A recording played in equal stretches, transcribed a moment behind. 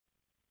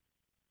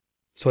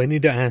So I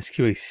need to ask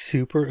you a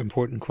super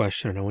important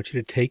question, and I want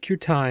you to take your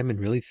time and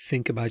really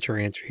think about your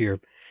answer here,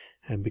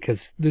 and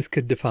because this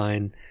could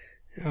define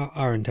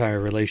our entire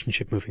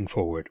relationship moving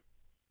forward.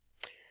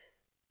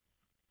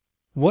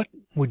 What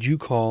would you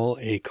call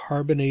a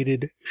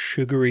carbonated,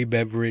 sugary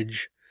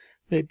beverage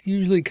that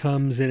usually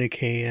comes in a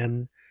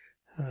can?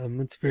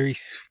 It's very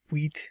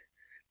sweet.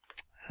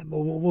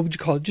 What would you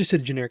call it? Just a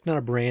generic, not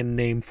a brand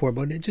name for it,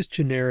 but just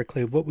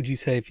generically, what would you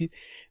say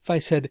if I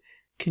said,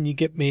 can you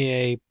get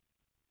me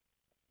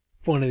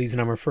one of these,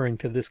 and I'm referring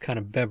to this kind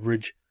of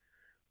beverage,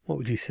 what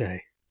would you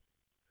say?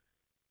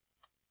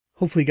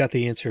 Hopefully you got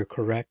the answer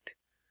correct.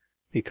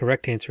 The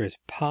correct answer is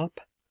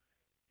pop.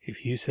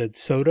 If you said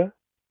soda,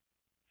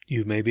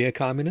 you may be a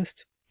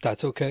communist.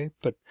 That's okay,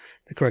 but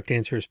the correct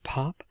answer is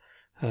pop.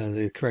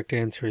 The correct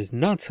answer is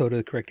not soda.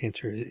 The correct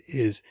answer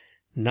is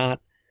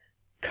not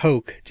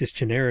Coke, just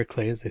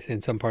generically, as they say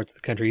in some parts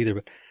of the country either,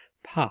 but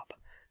pop.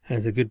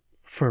 As a good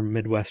firm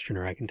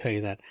Midwesterner, I can tell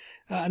you that.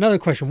 Another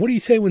question. What do you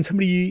say when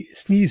somebody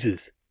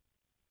sneezes?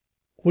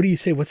 What do you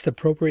say? What's the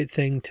appropriate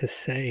thing to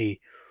say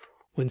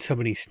when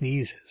somebody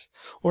sneezes?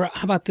 Or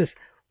how about this?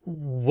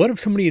 What if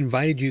somebody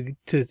invited you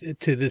to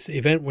this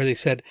event where they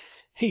said,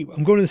 hey,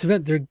 I'm going to this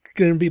event. There are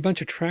going to be a bunch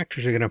of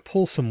tractors. They're going to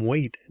pull some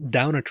weight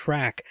down a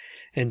track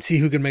and see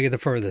who can make it the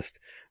furthest,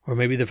 or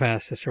maybe the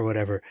fastest, or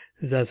whatever.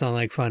 Does that sound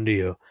like fun to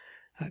you?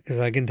 Because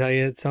I can tell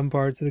you, at some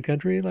parts of the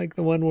country, like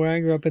the one where I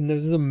grew up in,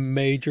 this is a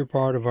major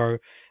part of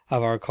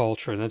our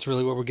culture, and that's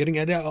really what we're getting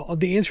at.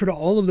 The answer to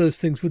all of those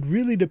things would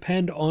really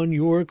depend on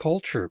your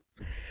culture.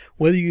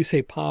 Whether you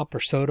say pop or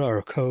soda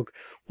or Coke,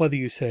 whether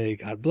you say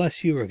God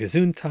bless you or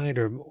Gesundheit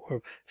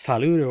or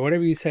Salud or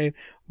whatever you say,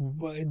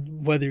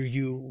 whether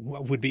you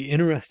would be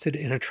interested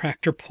in a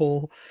tractor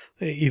pull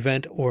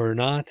event or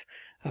not,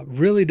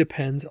 really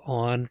depends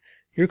on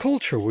your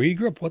culture, where you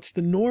grew up. What's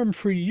the norm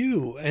for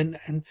you?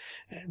 And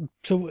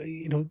so,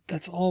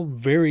 that's all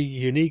very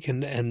unique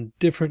and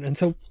different. And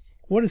so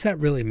what does that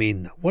really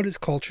mean, though? What is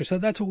culture? So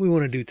that's what we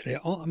want to do today.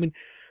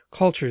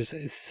 Culture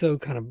is so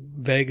kind of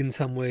vague in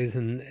some ways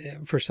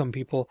and for some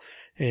people.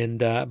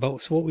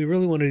 But so what we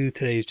really want to do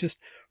today is just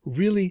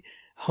really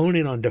hone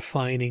in on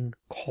defining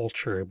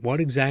culture.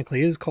 What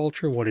exactly is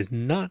culture? What is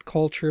not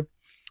culture?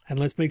 And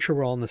let's make sure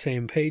we're all on the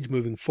same page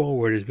moving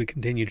forward as we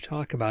continue to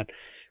talk about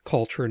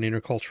culture and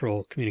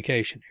intercultural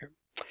communication here.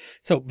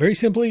 So very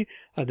simply,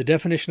 the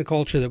definition of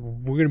culture that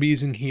we're going to be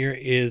using here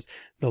is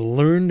the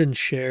learned and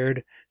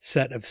shared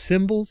set of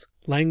symbols,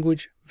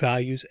 language,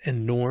 values,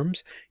 and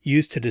norms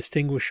used to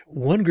distinguish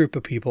one group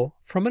of people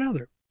from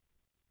another.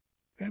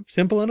 Okay?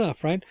 Simple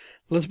enough, right?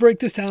 Let's break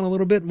this down a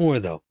little bit more,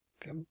 though.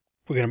 Okay?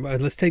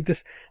 Let's take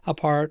this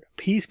apart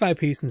piece by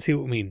piece and see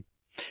what we mean.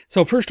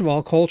 So first of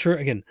all, culture,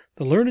 again,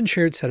 the learned and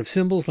shared set of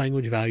symbols,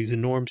 language, values,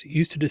 and norms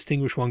used to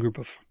distinguish one group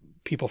of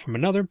people from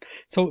another.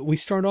 So we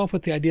start off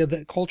with the idea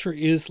that culture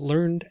is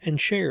learned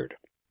and shared.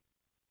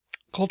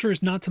 Culture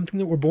is not something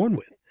that we're born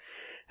with.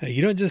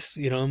 You're not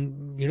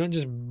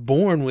just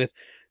born with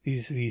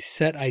these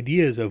set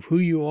ideas of who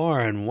you are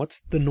and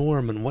what's the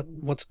norm and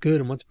what's good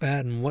and what's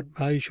bad and what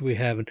values should we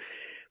have. And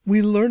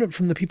we learn it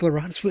from the people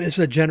around us. It's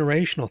a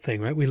generational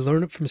thing, right? We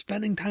learn it from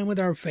spending time with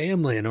our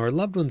family and our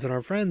loved ones and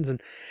our friends.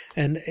 And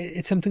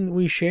it's something that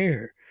we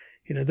share,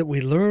 that we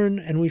learn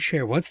and we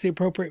share. What's the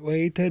appropriate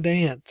way to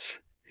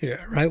dance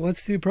here, right?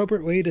 What's the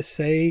appropriate way to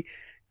say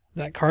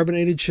that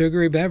carbonated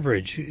sugary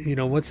beverage?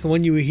 What's the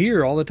one you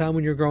hear all the time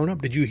when you're growing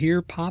up? Did you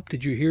hear pop?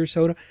 Did you hear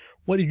soda?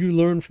 What did you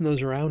learn from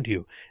those around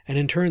you? And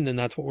in turn, then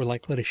that's what we're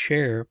likely to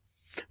share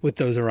with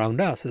those around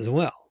us as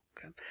well.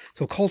 Okay?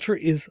 So culture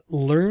is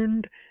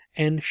learned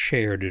and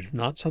shared. It is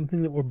not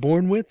something that we're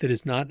born with. It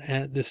is not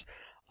this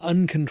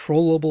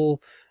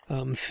uncontrollable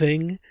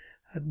thing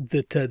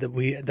that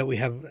we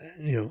have,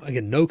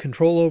 again, no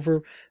control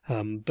over.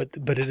 But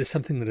it is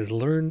something that is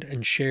learned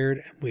and shared,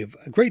 and we have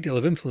a great deal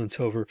of influence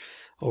over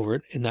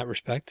it in that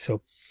respect.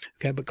 So,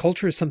 okay, but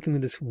culture is something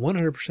that is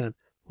 100%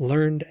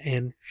 learned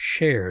and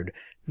shared,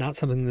 not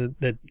something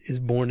that is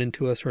born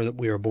into us or that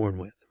we are born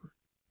with.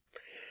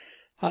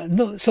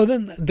 So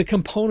then the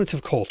components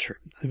of culture,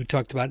 as we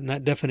talked about in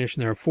that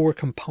definition, there are 4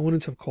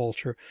 components of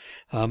culture.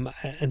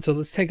 And so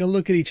let's take a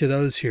look at each of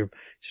those here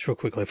just real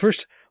quickly.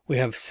 First, we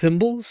have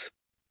symbols.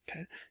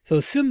 Okay. So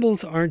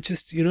symbols aren't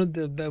just, we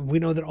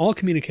know that all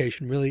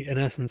communication really, in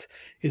essence,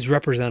 is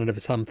representative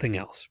of something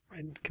else,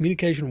 right?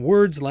 Communication,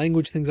 words,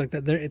 language, things like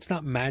that, it's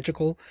not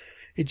magical.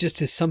 It just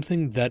is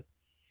something that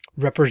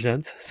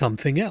represents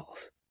something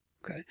else.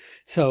 Okay,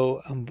 so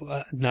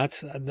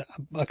that's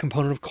a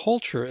component of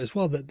culture as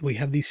well, that we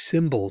have these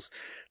symbols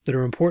that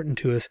are important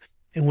to us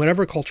in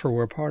whatever culture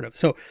we're a part of.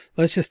 So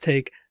let's just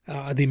take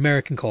the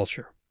American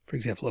culture, for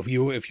example. If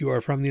you are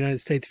from the United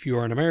States, if you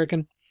are an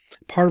American,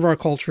 part of our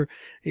culture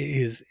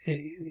is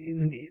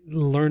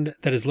learned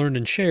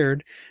and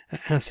shared.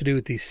 It has to do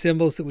with these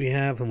symbols that we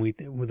have and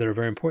that are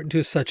very important to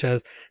us, such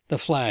as the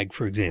flag,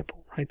 for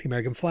example. Right, the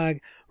American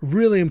flag,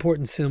 really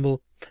important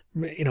symbol.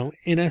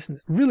 in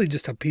essence, really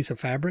just a piece of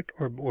fabric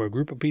or a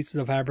group of pieces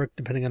of fabric,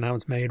 depending on how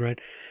it's made, right?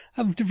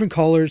 Of different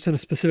colors and a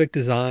specific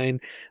design,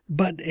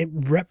 but it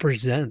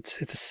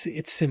represents,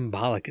 it's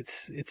symbolic. It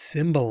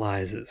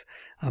symbolizes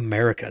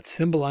America. It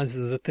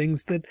symbolizes the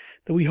things that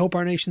we hope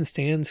our nation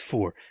stands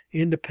for: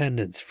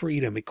 independence,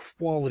 freedom,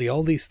 equality,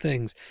 all these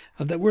things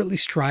that we're at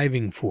least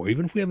striving for.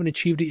 Even if we haven't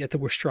achieved it yet, that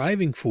we're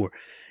striving for.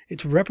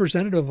 It's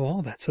representative of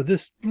all that. So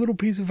this little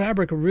piece of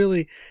fabric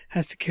really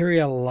has to carry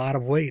a lot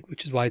of weight,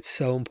 which is why it's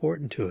so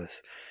important to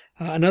us.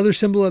 Another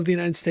symbol of the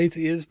United States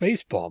is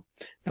baseball.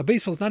 Now,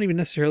 baseball is not even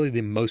necessarily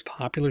the most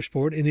popular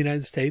sport in the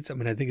United States. I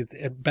mean, I think it's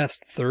at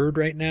best third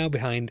right now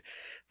behind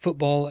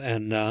football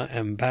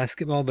and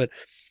basketball, but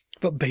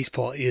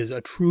baseball is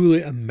a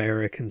truly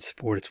American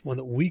sport. It's one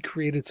that we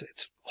created.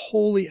 It's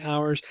wholly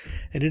ours,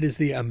 and it is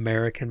the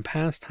American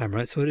pastime,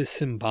 right? So it is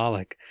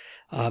symbolic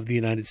of the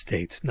United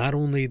States, not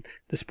only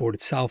the sport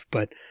itself,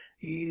 but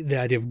the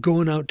idea of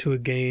going out to a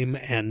game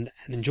and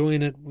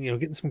enjoying it,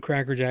 getting some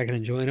Cracker Jack and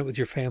enjoying it with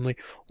your family,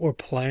 or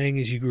playing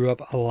as you grew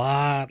up. A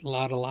lot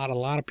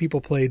of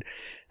people played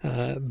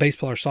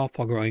baseball or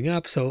softball growing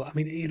up. So, I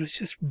mean, it's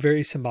just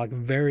very symbolic,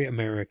 very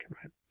American,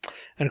 right?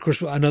 And of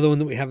course, another one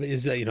that we have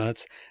is,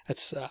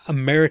 that's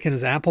American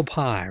as apple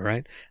pie,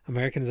 right?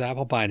 American as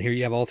apple pie. And here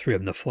you have all three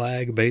of them: the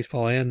flag,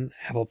 baseball, and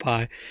apple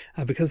pie,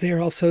 because they are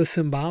all so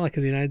symbolic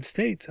of the United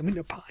States. I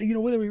mean,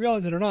 whether we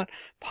realize it or not,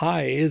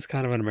 pie is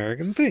kind of an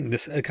American thing.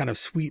 This kind of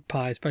sweet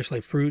pie,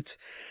 especially fruit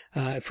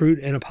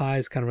in a pie,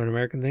 is kind of an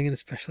American thing. And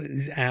especially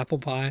these apple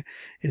pie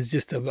is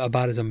just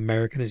about as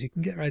American as you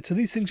can get, right? So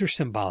these things are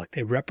symbolic.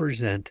 They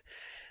represent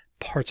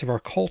parts of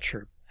our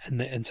culture.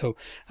 And so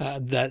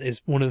that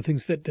is one of the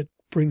things that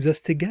brings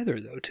us together,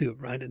 though, too,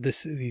 right?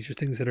 These are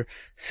things that are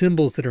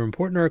symbols that are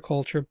important to our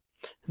culture,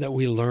 that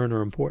we learn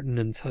are important,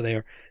 and so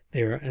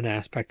they are an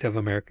aspect of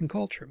American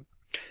culture.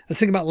 Let's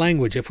think about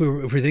language. If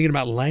we're thinking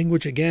about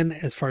language again,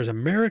 as far as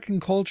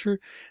American culture,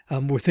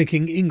 we're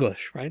thinking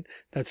English, right?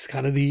 That's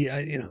kind of the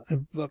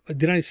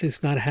United States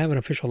does not have an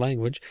official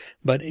language,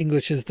 but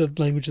English is the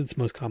language that's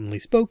most commonly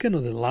spoken.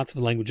 Although lots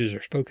of languages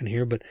are spoken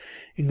here, but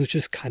English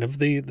is kind of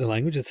the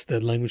language. It's the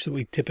language that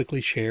we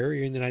typically share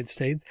here in the United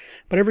States.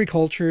 But every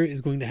culture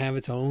is going to have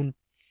its own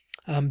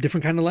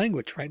different kind of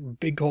language, right?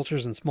 Big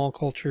cultures and small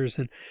cultures.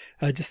 And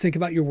just think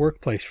about your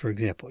workplace, for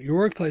example. Your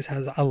workplace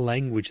has a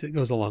language that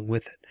goes along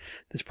with it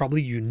that's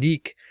probably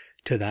unique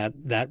to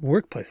that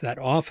workplace, that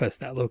office,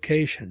 that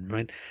location,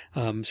 right?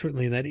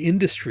 Certainly that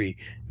industry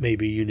may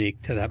be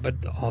unique to that, but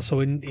also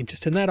in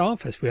that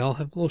office, we all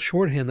have a little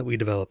shorthand that we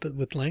develop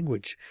with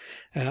language.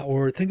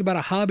 Or think about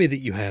a hobby that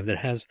you have that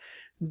has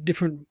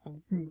different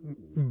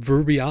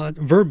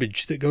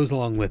verbiage that goes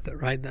along with it,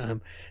 right?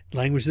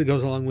 Language that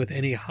goes along with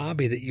any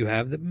hobby that you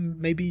have that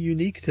may be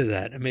unique to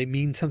that. It may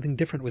mean something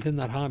different within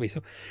that hobby.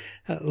 So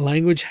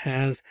language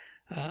has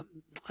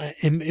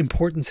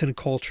importance in a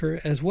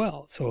culture as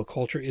well. So a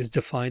culture is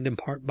defined in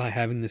part by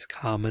having this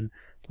common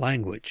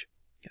language.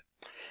 Okay.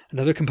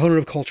 Another component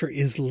of culture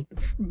is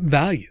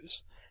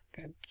values.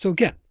 Okay. So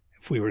again,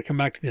 if we were to come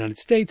back to the United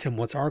States and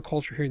what's our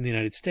culture here in the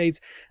United States,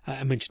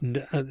 I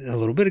mentioned a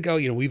little bit ago,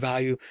 we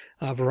value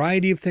a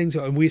variety of things,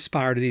 and we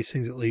aspire to these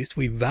things at least.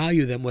 We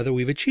value them. Whether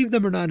we've achieved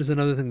them or not is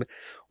another thing, but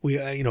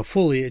we,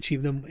 fully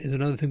achieve them is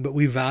another thing. But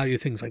we value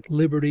things like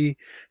liberty,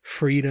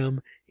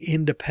 freedom,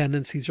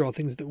 independence. These are all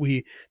things that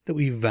we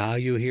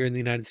value here in the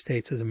United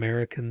States as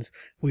Americans.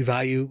 We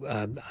value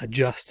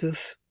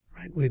justice,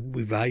 right?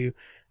 We value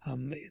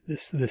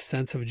this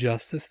sense of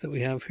justice that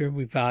we have here.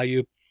 We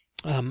value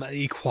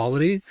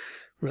equality.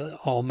 Really,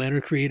 all men are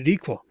created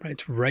equal, right?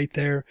 It's right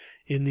there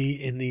in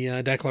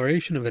the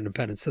Declaration of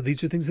Independence. So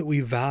these are things that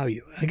we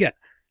value. Again,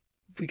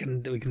 we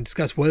can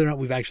discuss whether or not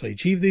we've actually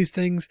achieved these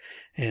things,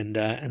 and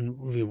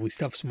we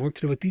still have some work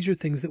to do. But these are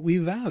things that we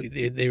value.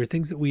 They are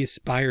things that we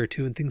aspire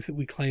to, and things that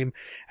we claim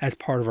as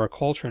part of our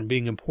culture and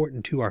being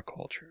important to our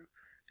culture.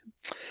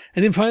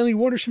 And then finally,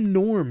 what are some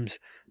norms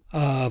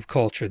of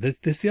culture? This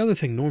the other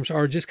thing. Norms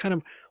are just kind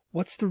of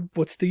what's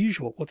the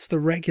usual, what's the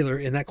regular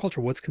in that culture,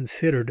 what's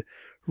considered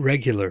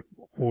regular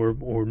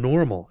or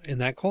normal in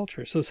that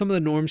culture. So some of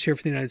the norms here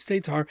for the United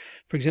States are,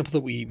 for example,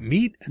 that we eat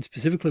meat, and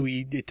specifically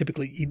we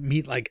typically eat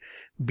meat like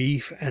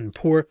beef and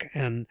pork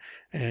and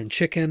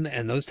chicken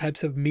and those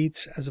types of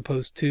meats, as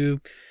opposed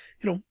to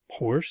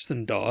horse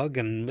and dog,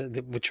 and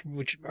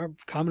which are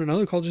common in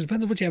other cultures.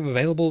 Depends on what you have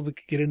available. We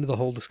could get into the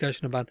whole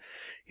discussion about,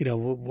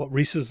 what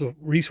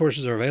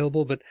resources are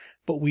available, but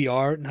we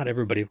are, not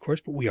everybody, of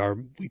course, but we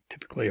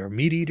typically are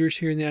meat eaters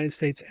here in the United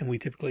States, and we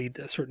typically eat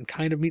a certain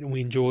kind of meat, and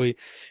we enjoy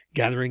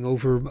gathering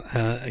over,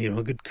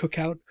 a good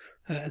cookout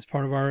as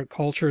part of our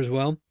culture as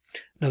well.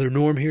 Another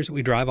norm here is that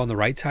we drive on the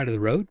right side of the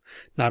road,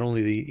 not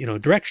only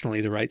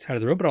directionally the right side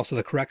of the road, but also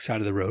the correct side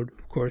of the road.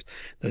 Of course,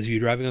 those of you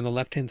driving on the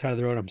left-hand side of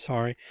the road, I'm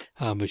sorry,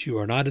 but you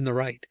are not in the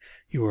right.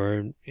 You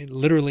are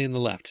literally in the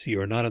left, so you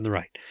are not on the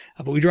right.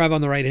 But we drive on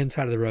the right-hand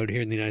side of the road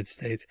here in the United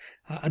States.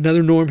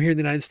 Another norm here in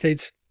the United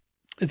States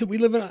is that we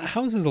live in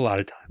houses a lot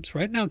of times.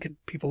 Right now,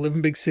 people live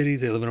in big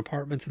cities, they live in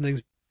apartments and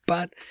things,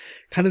 But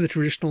kind of the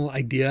traditional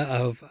idea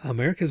of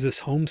America is this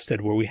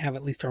homestead where we have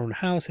at least our own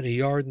house and a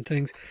yard and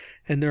things.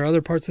 And there are other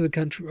parts of the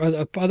country,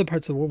 or other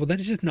parts of the world, but that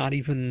is just not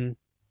even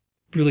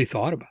really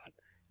thought about.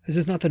 This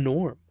is not the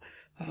norm.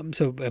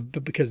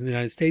 But because in the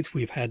United States,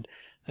 we've had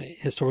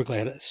historically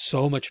had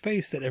so much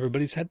space that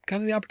everybody's had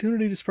kind of the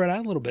opportunity to spread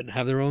out a little bit and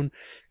have their own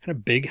kind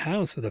of big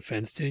house with a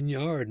fenced-in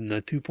yard and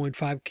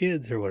 2.5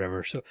 kids or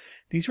whatever. So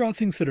these are all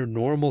things that are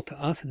normal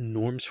to us and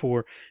norms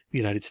for the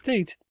United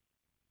States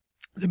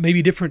that may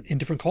be different in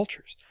different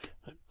cultures.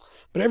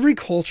 But every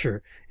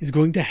culture is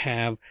going to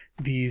have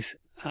these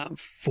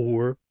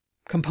 4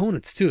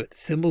 components to it: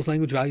 symbols,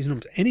 language, values,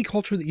 norms. Any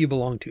culture that you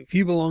belong to. If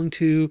you belong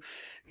to,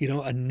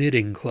 a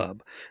knitting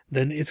club,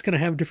 then it's going to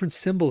have different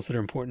symbols that are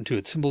important to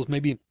it. Symbols,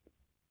 maybe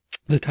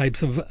the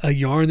types of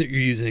yarn that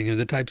you're using, or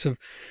the types of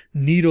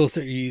needles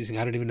that you're using.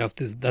 I don't even know if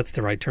that's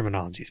the right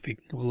terminology,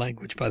 speaking of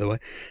language, by the way.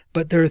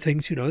 But there are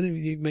things,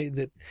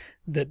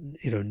 that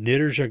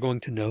knitters are going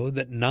to know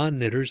that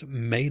non-knitters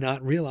may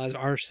not realize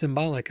are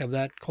symbolic of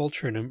that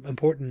culture and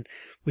important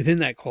within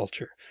that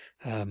culture.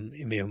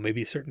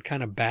 Maybe a certain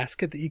kind of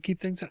basket that you keep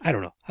things in. I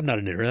don't know. I'm not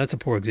a knitter. That's a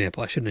poor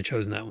example. I shouldn't have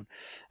chosen that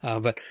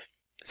one.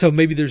 So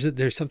maybe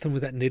there's something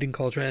with that knitting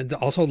culture, and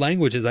also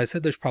language. As I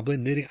said, there's probably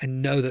knitting. I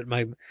know that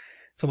my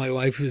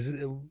wife has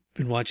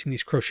been watching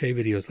these crochet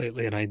videos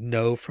lately, and I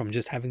know from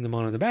just having them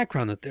on in the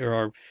background that there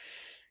are,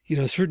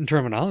 certain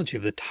terminology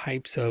of the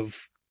types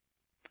of,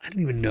 I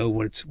don't even know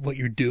what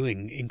you're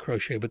doing in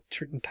crochet, but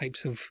certain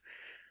types of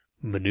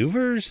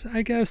maneuvers,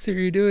 I guess, that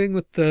you're doing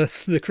with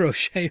the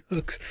crochet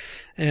hooks.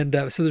 And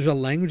so there's a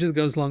language that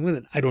goes along with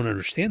it. I don't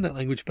understand that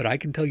language, but I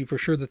can tell you for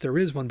sure that there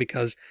is one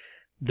because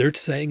they're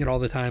saying it all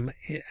the time,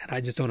 and I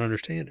just don't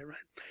understand it,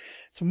 right?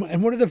 So,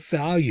 and what are the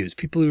values?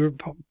 People who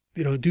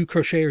do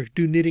crochet or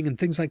do knitting and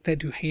things like that,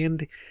 do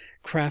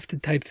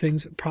handcrafted type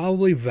things,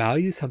 probably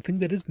value something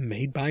that is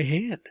made by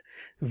hand,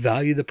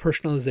 value the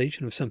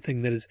personalization of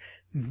something that is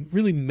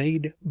really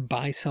made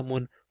by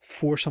someone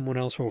for someone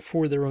else or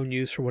for their own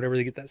use or whatever,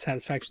 they get that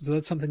satisfaction. So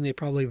that's something they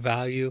probably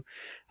value.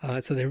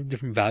 So there are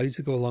different values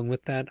that go along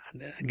with that.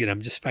 Again,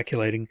 I'm just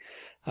speculating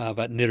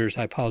about knitters.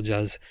 I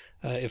apologize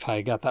if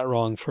I got that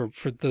wrong for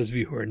those of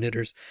you who are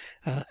knitters.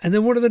 And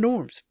then what are the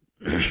norms?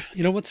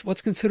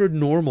 What's considered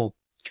normal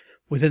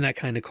within that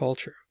kind of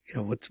culture?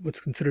 What's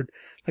considered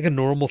like a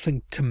normal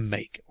thing to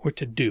make or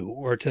to do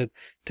or to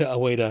a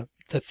way to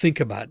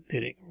think about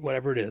knitting,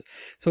 whatever it is.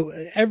 So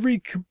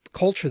every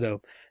culture,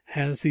 though,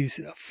 has these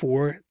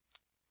 4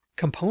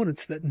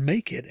 components that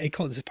make it a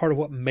culture. This is part of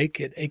what make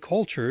it a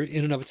culture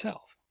in and of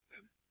itself.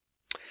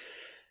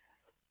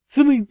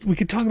 So we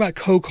could talk about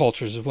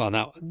co-cultures as well.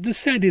 Now,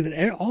 this idea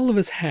that all of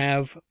us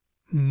have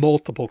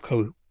multiple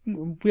cultures.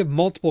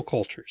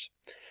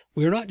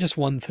 We are not just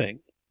one thing.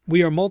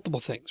 We are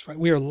multiple things, right?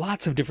 We are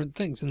lots of different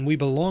things, and we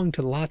belong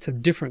to lots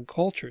of different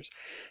cultures.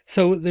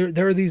 So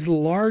there are these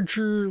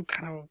larger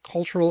kind of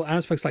cultural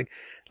aspects,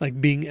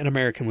 like being an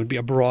American would be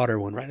a broader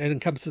one, right? It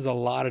encompasses a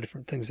lot of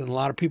different things and a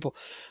lot of people.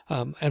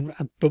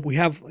 But we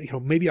have,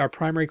 maybe our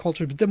primary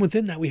culture, but then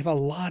within that, we have a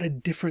lot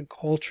of different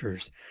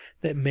cultures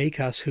that make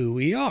us who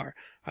we are,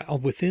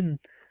 right? Within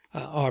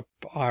our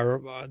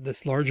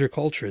this larger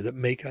culture that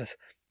make us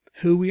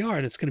who we are,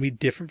 and it's going to be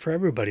different for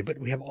everybody, but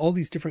we have all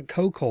these different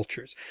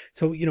co-cultures.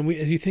 So,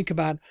 as you think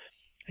about,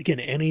 again,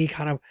 any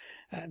kind of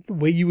the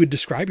way you would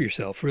describe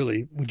yourself,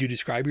 really, would you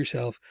describe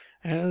yourself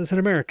as an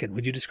American?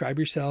 Would you describe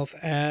yourself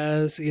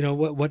as, with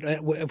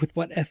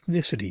what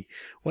ethnicity,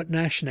 what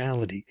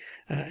nationality?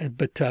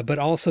 But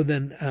also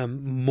then,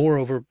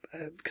 moreover,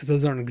 because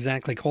those aren't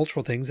exactly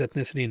cultural things,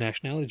 ethnicity and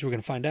nationalities, we're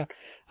going to find out.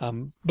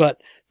 But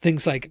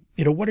things like,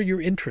 what are your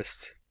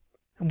interests?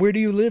 Where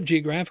do you live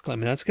geographically? I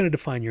mean, that's going to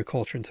define your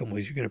culture in some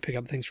ways. You're going to pick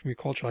up things from your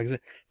culture, like I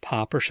said,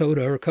 pop or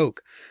soda or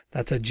Coke.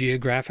 That's a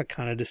geographic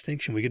kind of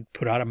distinction. We could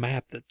put out a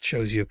map that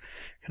shows you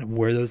kind of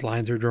where those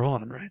lines are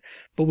drawn, right?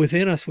 But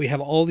within us, we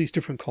have all these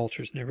different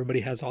cultures, and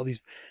everybody has all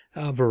these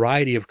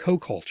variety of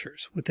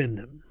co-cultures within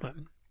them.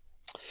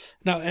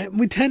 Now,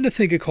 we tend to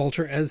think of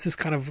culture as this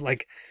kind of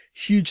like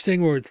huge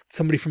thing where it's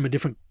somebody from a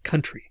different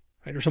country,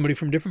 right? Or somebody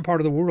from a different part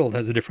of the world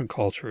has a different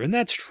culture. And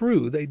that's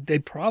true. They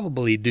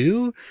probably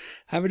do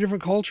have a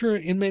different culture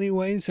in many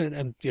ways,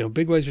 and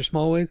big ways or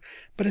small ways.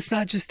 But it's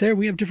not just there.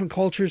 We have different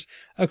cultures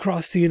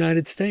across the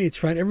United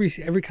States, right?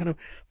 Every kind of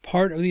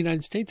part of the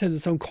United States has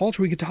its own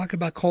culture. We could talk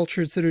about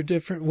cultures that are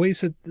different,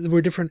 ways that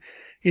were different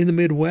in the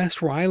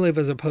Midwest where I live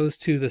as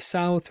opposed to the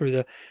South or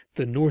the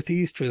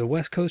Northeast or the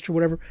West Coast or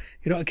whatever.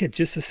 Again,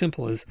 just as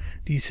simple as,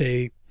 do you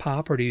say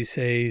pop or do you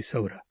say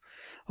soda?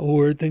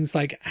 Or things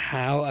like,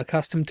 how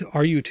accustomed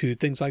are you to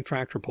things like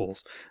tractor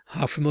pulls?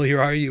 How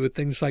familiar are you with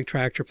things like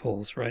tractor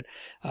pulls, right?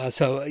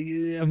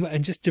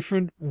 And just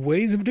different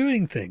ways of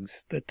doing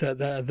things that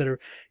are,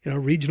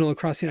 regional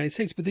across the United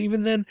States. But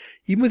even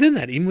within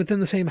that, even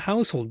within the same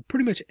household,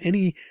 pretty much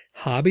any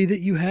hobby that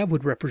you have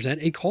would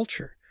represent a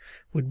culture,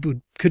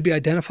 could be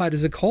identified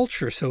as a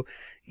culture. So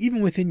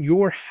even within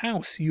your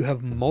house, you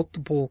have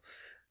multiple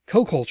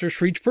co-cultures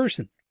for each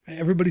person.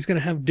 Everybody's going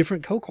to have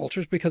different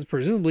co-cultures because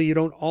presumably you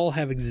don't all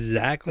have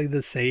exactly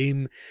the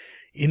same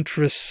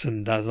interests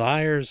and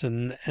desires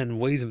and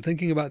ways of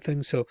thinking about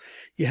things. So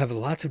you have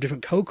lots of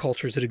different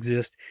co-cultures that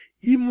exist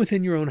even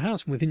within your own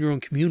house, within your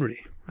own community,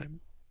 right?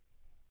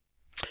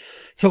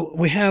 So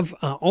we have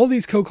all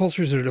these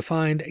co-cultures that are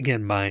defined,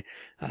 again, by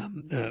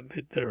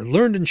that are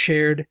learned and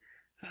shared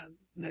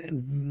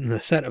in a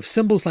set of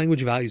symbols,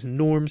 language, values, and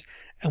norms.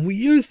 And we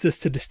use this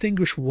to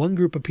distinguish one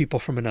group of people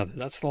from another.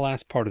 That's the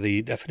last part of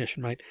the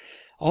definition, right?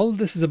 All of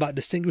this is about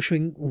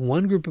distinguishing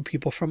one group of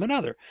people from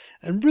another.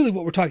 And really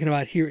what we're talking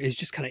about here is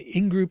just kind of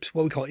in-groups,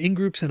 what we call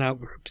in-groups and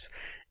out-groups.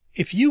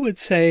 If you would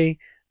say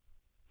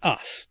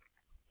us,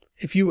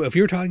 if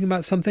you're talking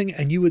about something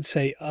and you would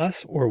say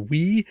us or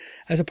we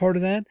as a part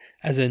of that,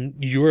 as in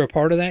you're a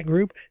part of that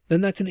group, then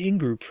that's an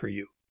in-group for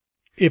you.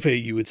 If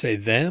you would say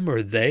them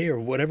or they or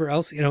whatever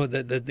else,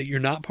 that you're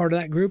not part of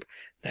that group,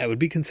 that would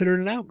be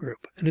considered an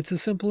out-group. And it's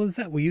as simple as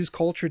that. We use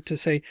culture to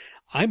say,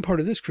 I'm part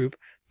of this group,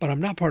 but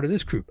I'm not part of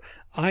this group.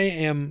 I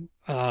am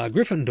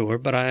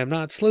Gryffindor, but I am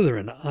not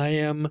Slytherin. I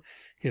am,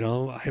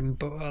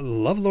 I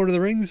love Lord of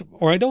the Rings,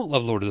 or I don't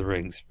love Lord of the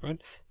Rings, right?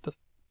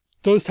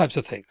 Those types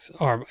of things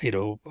are,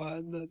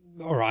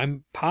 or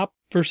I'm pop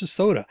versus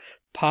soda.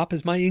 Pop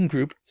is my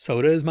in-group,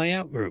 soda is my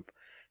out-group.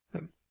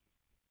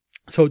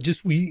 So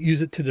we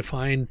use it to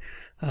define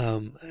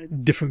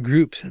different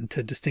groups and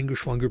to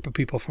distinguish one group of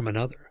people from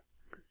another.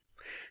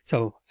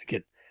 So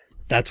again,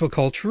 that's what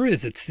culture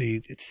is. It's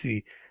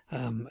the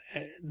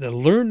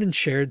learned and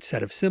shared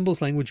set of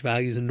symbols, language,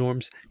 values, and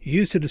norms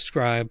used to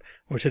describe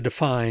or to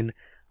define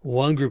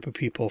one group of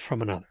people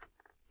from another.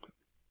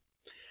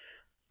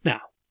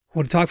 Now, I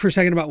want to talk for a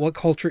second about what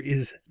culture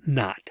is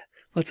not.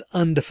 Let's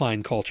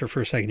undefine culture for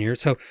a second here.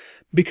 So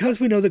because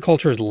we know that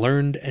culture is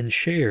learned and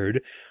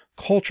shared,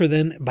 culture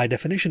then by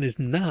definition is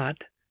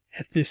not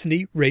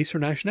ethnicity, race, or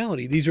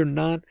nationality. These are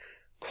not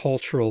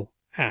cultural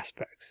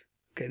aspects.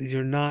 Okay, these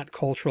are not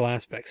cultural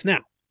aspects. Now,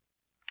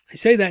 I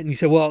say that and you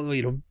say, well,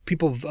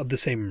 people of the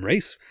same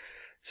race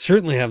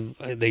certainly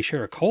they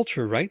share a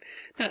culture, right?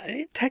 Now,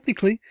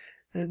 technically,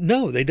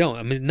 no, they don't.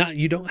 I mean,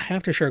 you don't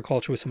have to share a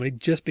culture with somebody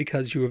just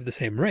because you're of the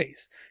same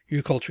race.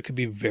 Your culture could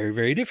be very,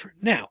 very different.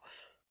 Now,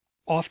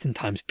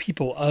 oftentimes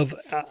people of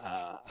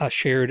a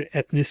shared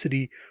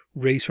ethnicity,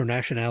 race, or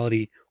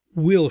nationality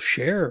will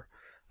share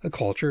a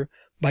culture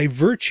by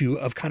virtue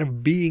of kind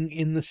of being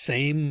in the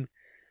same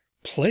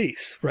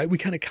place, right? We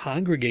kind of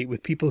congregate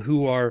with people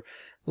who are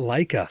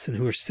like us and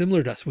who are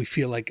similar to us. We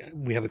feel like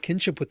we have a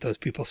kinship with those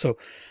people. So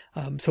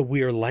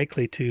we are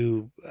likely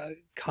to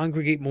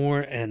congregate more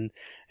and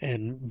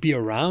be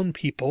around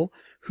people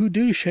who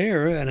do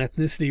share an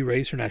ethnicity,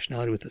 race, or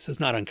nationality with us. It's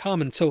not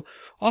uncommon. So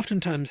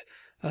oftentimes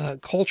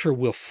culture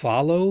will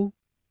follow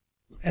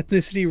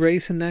ethnicity,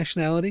 race, and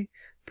nationality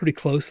pretty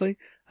closely.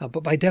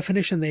 But by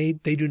definition, they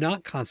do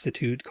not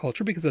constitute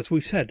culture because, as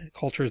we've said,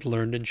 culture is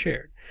learned and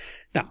shared.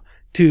 Now,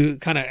 to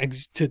kind of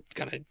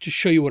just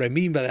show you what I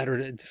mean by that, or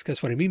to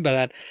discuss what I mean by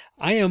that,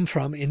 I am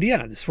from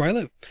Indiana. This is where I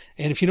live.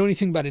 And if you know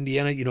anything about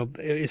Indiana,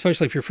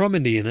 especially if you're from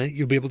Indiana,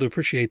 you'll be able to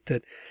appreciate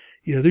that,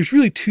 there's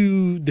really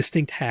two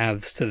distinct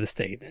halves to the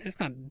state. It's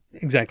not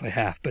exactly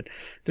half, but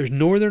there's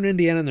northern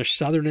Indiana and there's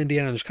southern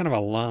Indiana. There's kind of a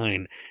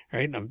line,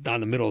 right? And down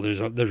the middle, there's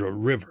a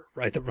river,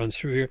 right, that runs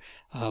through here.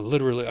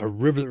 Literally a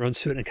river that runs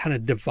through it and it kind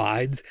of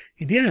divides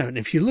Indiana. And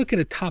if you look at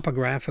a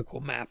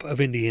topographical map of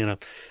Indiana,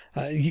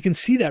 you can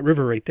see that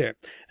river right there.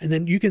 And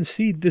then you can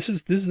see this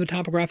is a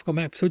topographical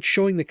map. So it's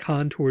showing the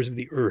contours of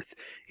the earth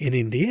in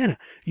Indiana.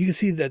 You can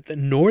see that the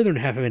northern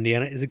half of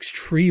Indiana is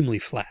extremely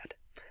flat.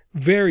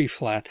 Very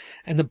flat,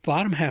 and the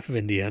bottom half of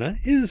Indiana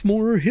is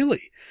more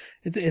hilly.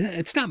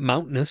 It's not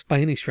mountainous by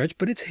any stretch,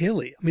 but it's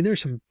hilly. I mean,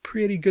 there's some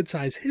pretty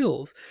good-sized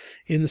hills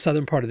in the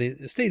southern part of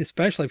the state,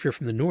 especially if you're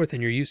from the north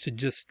and you're used to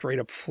just straight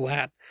up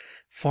flat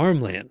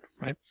farmland,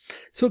 right?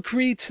 So it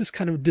creates this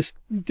kind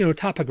of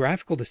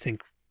topographical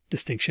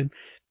distinction,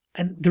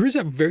 and there is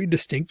a very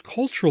distinct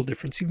cultural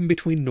difference even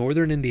between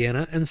northern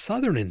Indiana and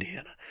southern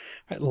Indiana.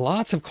 Right?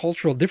 Lots of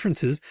cultural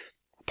differences,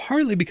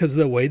 partly because of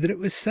the way that it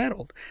was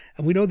settled.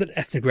 And we know that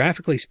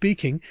ethnographically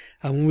speaking,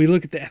 when we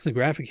look at the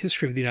ethnographic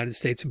history of the United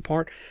States in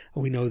part,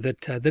 we know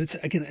that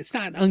it's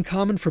not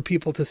uncommon for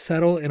people to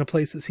settle in a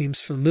place that seems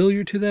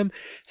familiar to them.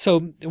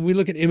 So we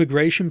look at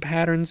immigration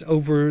patterns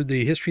over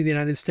the history of the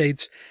United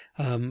States,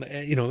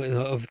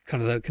 of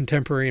kind of the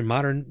contemporary and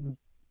modern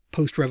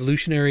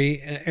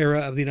post-revolutionary era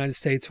of the United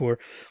States, or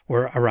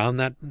around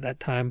that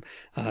time,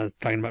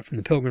 talking about from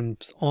the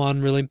Pilgrims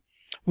on, really.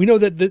 We know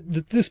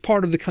that this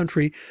part of the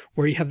country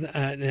where you have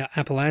the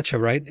Appalachia,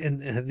 right,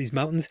 and have these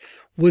mountains,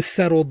 was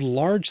settled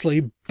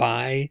largely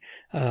by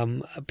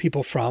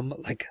people from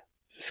like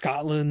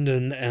Scotland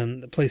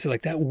and places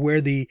like that,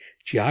 where the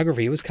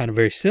geography was kind of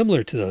very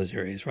similar to those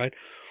areas, right?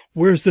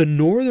 Whereas the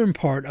northern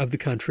part of the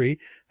country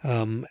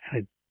was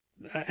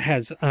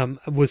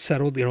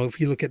settled, if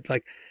you look at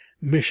like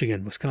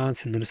Michigan,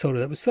 Wisconsin, Minnesota,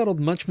 that was settled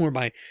much more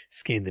by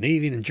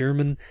Scandinavian and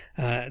German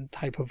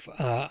type of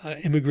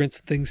immigrants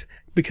and things,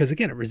 because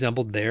again, it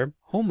resembled their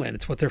homeland.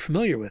 It's what they're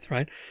familiar with,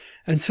 right?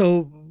 And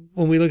so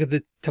when we look at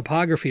the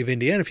topography of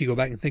Indiana, if you go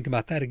back and think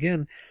about that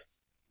again,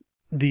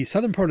 the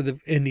southern part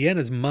of Indiana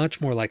is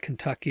much more like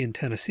Kentucky and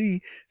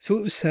Tennessee. So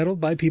it was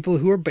settled by people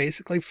who are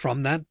basically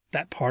from that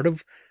part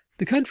of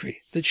the country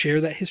that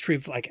share that history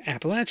of like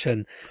Appalachia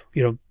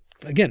and,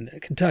 again,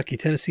 Kentucky,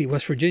 Tennessee,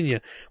 West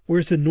Virginia,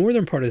 whereas the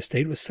northern part of the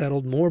state was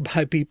settled more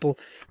by people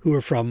who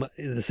are from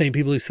the same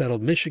people who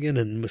settled Michigan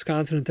and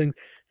Wisconsin and things.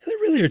 So there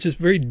really are just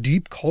very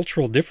deep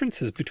cultural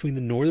differences between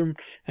the northern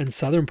and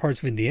southern parts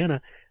of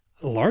Indiana,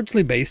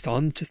 largely based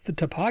on just the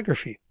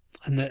topography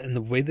and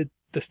the way that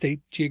the state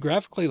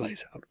geographically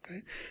lays out.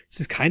 Okay, it's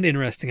just kind of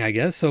interesting, I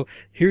guess. So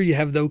here you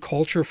have though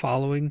culture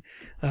following,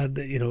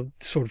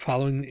 sort of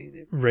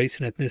following race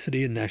and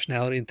ethnicity and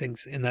nationality and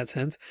things in that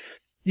sense.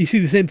 You see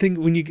the same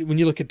thing when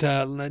you look at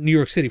New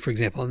York City, for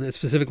example, and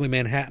specifically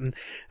Manhattan.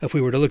 If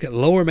we were to look at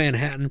lower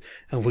Manhattan,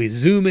 and if we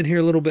zoom in here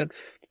a little bit,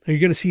 you're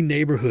going to see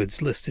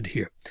neighborhoods listed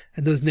here.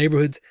 And those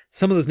neighborhoods,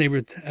 some of those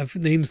neighborhoods have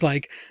names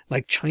like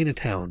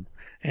Chinatown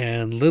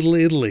and Little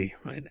Italy,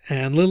 right?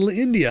 And Little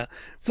India.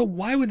 So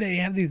why would they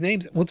have these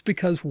names? Well, it's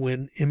because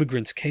when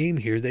immigrants came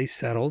here, they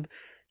settled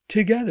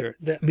together.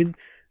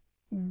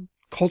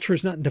 Culture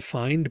is not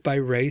defined by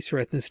race or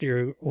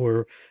ethnicity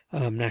or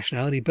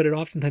nationality, but it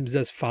oftentimes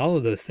does follow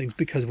those things,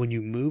 because when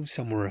you move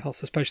somewhere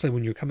else, especially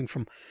when you're coming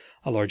from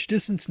a large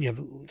distance and you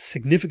have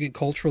significant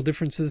cultural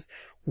differences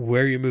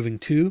where you're moving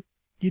to,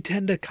 you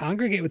tend to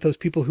congregate with those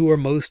people who are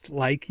most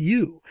like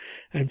you.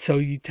 And so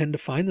you tend to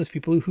find those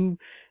people who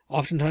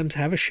oftentimes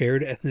have a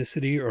shared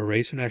ethnicity or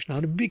race or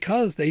nationality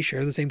because they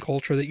share the same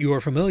culture that you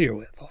are familiar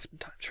with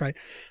oftentimes, right?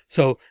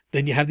 So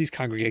then you have these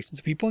congregations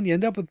of people and you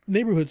end up with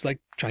neighborhoods like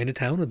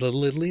Chinatown and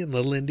Little Italy and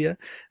Little India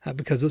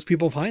because those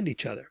people find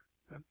each other.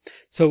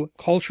 So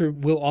culture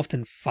will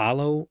often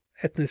follow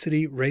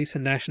ethnicity, race,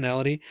 and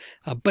nationality,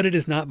 but it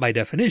is not by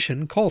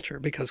definition culture,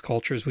 because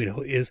culture, as we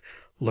know, is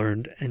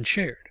learned and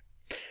shared.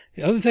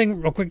 The other thing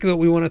real quick that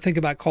we want to think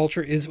about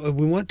culture is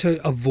we want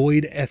to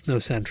avoid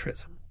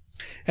ethnocentrism.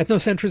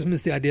 Ethnocentrism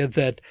is the idea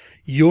that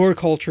your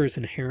culture is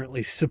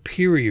inherently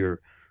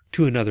superior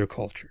to another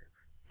culture.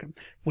 Okay?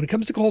 When it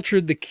comes to culture,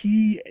 the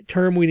key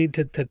term we need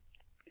to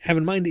have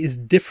in mind is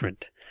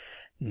different,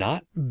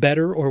 not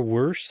better or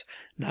worse,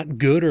 not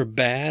good or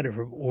bad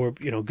or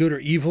good or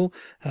evil.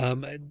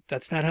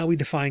 That's not how we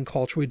define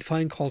culture. We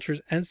define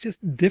cultures as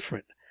just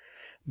different.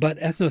 But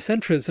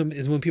ethnocentrism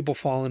is when people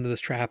fall into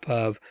this trap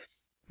of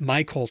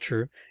my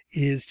culture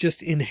is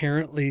just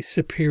inherently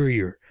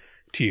superior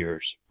to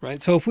yours,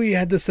 right? So if we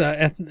had this,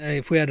 an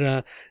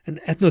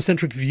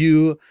ethnocentric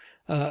view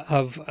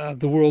of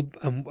the world,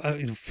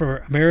 for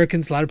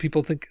Americans, a lot of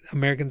people think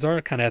Americans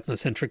are kind of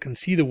ethnocentric and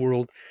see the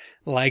world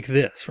like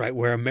this, right?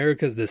 Where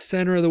America is the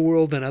center of the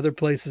world and other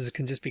places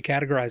can just be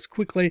categorized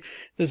quickly.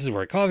 This is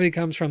where coffee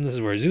comes from. This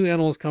is where zoo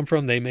animals come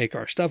from. They make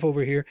our stuff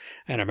over here.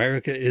 And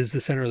America is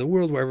the center of the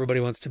world where everybody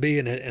wants to be.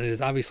 And it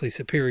is obviously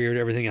superior to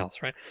everything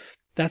else, right?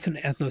 That's an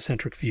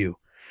ethnocentric view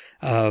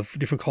of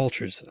different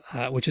cultures,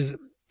 which is,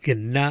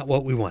 again, not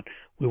what we want.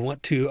 We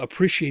want to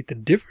appreciate the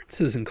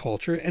differences in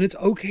culture, and it's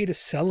okay to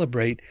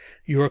celebrate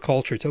your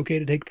culture. It's okay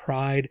to take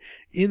pride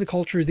in the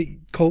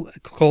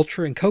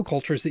culture and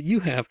co-cultures that you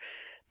have,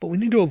 but we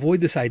need to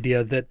avoid this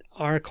idea that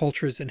our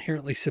culture is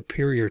inherently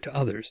superior to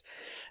others.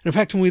 And in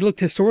fact, when we looked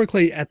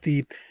historically at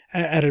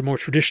a more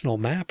traditional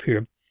map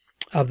here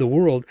of the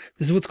world,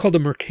 this is what's called the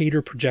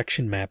Mercator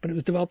projection map, and it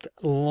was developed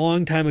a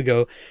long time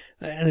ago,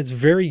 and it's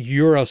very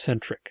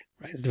Eurocentric.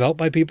 Right? It's developed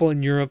by people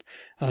in Europe,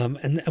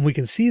 and we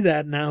can see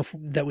that now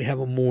that we have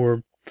a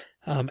more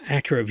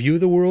accurate view of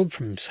the world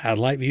from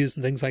satellite views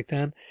and things like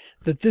that,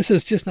 that this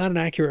is just not an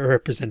accurate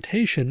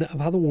representation of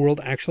how the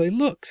world actually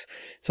looks.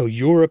 So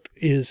Europe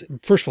is,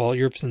 first of all,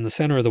 Europe's in the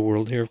center of the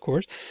world here, of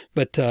course,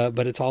 but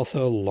it's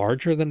also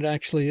larger than it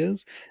actually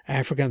is.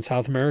 Africa and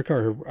South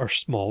America are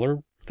smaller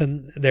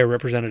than they're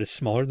represented as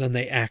smaller than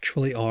they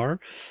actually are.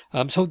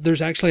 So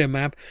there's actually a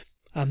map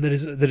that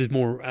is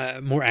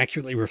more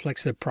accurately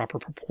reflects the proper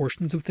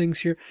proportions of things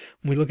here.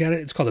 When we look at it,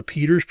 it's called a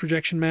Peters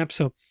projection map.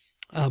 So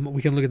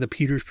we can look at the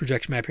Peters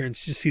projection map here and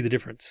just see the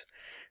difference,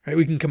 right?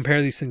 We can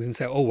compare these things and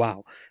say, oh,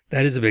 wow,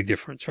 that is a big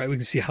difference, right? We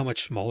can see how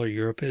much smaller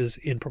Europe is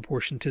in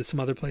proportion to some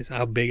other places,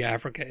 how big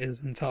Africa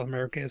is and South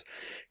America is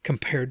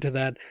compared to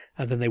that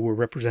than they were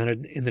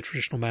represented in the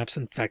traditional maps.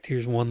 In fact,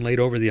 here's one laid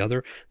over the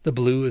other. The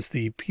blue is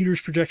the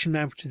Peters projection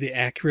map, which is the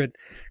accurate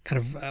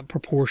kind of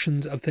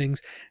proportions of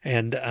things.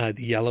 And the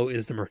yellow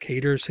is the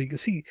Mercator. So you can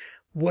see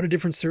what a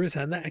difference there is.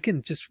 And that,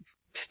 again, just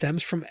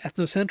stems from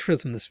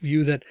ethnocentrism, this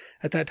view that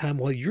at that time,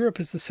 well, Europe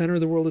is the center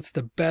of the world, it's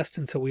the best,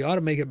 and so we ought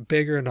to make it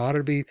bigger and ought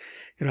to be,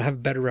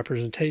 have better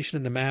representation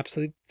in the map.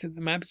 So the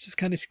map is just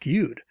kind of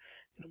skewed.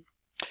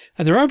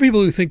 And there are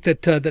people who think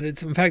that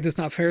it's, in fact, it's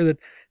not fair that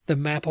the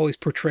map always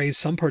portrays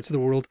some parts of the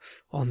world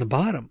on the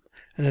bottom,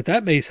 and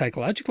that may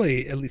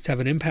psychologically at least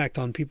have an impact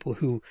on people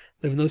who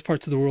live in those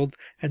parts of the world.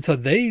 And so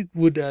they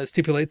would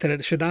stipulate that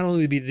it should not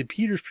only be the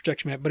Peters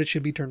projection map, but it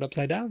should be turned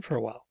upside down for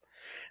a while.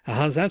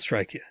 How does that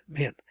strike you?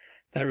 Man,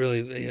 that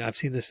really, I've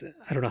seen this,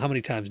 I don't know how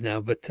many times now,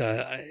 but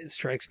it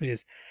strikes me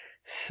as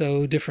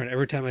so different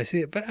every time I see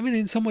it. But I mean,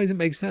 in some ways it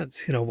makes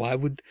sense.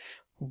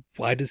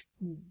 Why does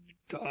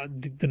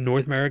the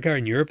North America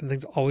and Europe and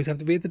things always have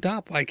to be at the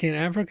top? Why can't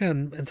Africa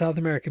and South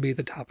America be at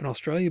the top and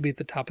Australia be at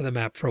the top of the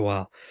map for a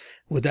while?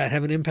 Would that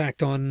have an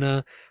impact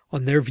on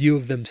their view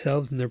of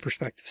themselves and their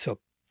perspective? So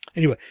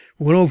anyway,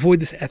 we want to avoid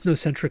this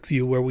ethnocentric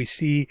view where we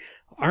see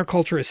our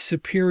culture as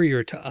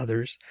superior to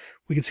others.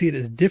 We can see it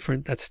as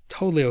different. That's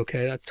totally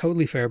okay. That's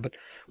totally fair. But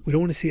we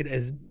don't want to see it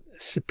as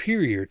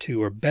superior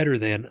to or better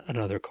than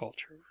another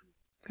culture.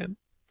 Okay.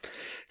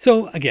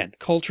 So again,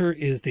 culture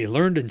is the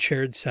learned and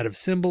shared set of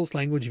symbols,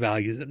 language,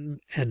 values, and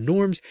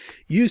norms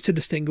used to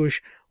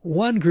distinguish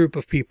one group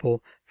of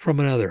people from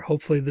another.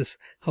 Hopefully this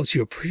helps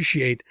you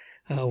appreciate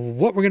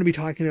what we're going to be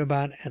talking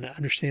about and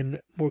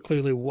understand more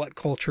clearly what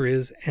culture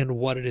is and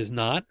what it is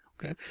not.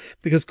 Okay,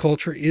 because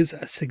culture is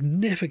a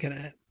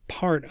significant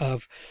part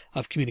of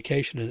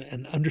communication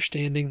and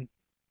understanding.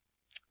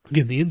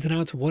 Again, the ins and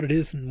outs of what it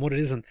is and what it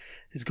isn't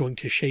is going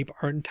to shape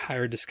our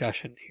entire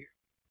discussion here.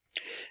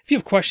 If you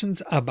have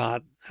questions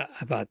about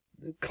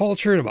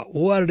culture and about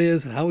what it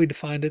is and how we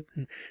defined it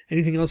and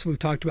anything else we've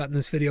talked about in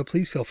this video,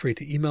 please feel free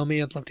to email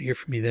me. I'd love to hear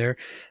from you there.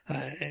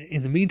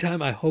 In the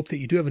meantime, I hope that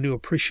you do have a new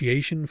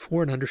appreciation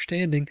for and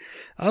understanding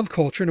of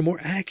culture and a more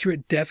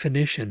accurate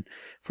definition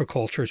for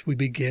culture as we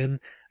begin,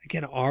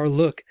 again, our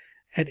look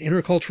at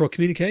intercultural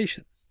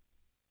communication.